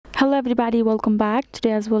Hello everybody, welcome back.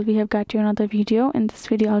 Today as well we have got you another video. In this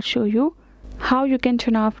video I'll show you how you can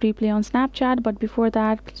turn off replay on Snapchat. But before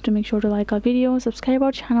that, please do make sure to like our video, subscribe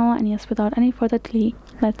our channel, and yes, without any further delay,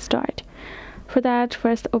 let's start. For that,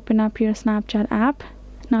 first open up your Snapchat app.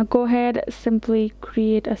 Now go ahead, simply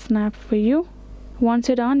create a snap for you. Once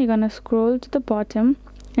you're done, you're gonna scroll to the bottom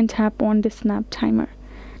and tap on the snap timer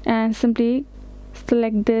and simply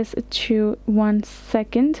select this to 1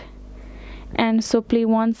 second, and so play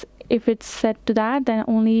once. If it's set to that, then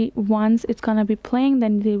only once it's gonna be playing,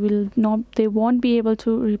 then they won't be able to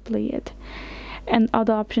replay it. And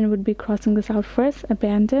other option would be crossing this out first,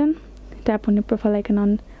 abandon, tap on your profile icon.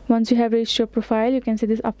 On once you have reached your profile, you can see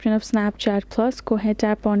this option of Snapchat Plus. Go ahead,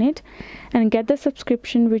 tap on it and get the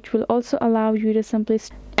subscription, which will also allow you to simply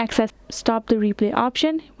access stop the replay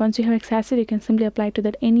option. Once you have accessed it, you can simply apply to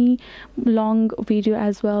that any long video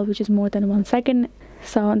as well, which is more than 1 second.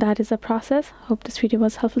 So that is the process. Hope this video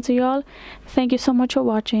was helpful to you all. Thank you so much for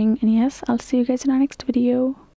watching, and yes, I'll see you guys in our next video.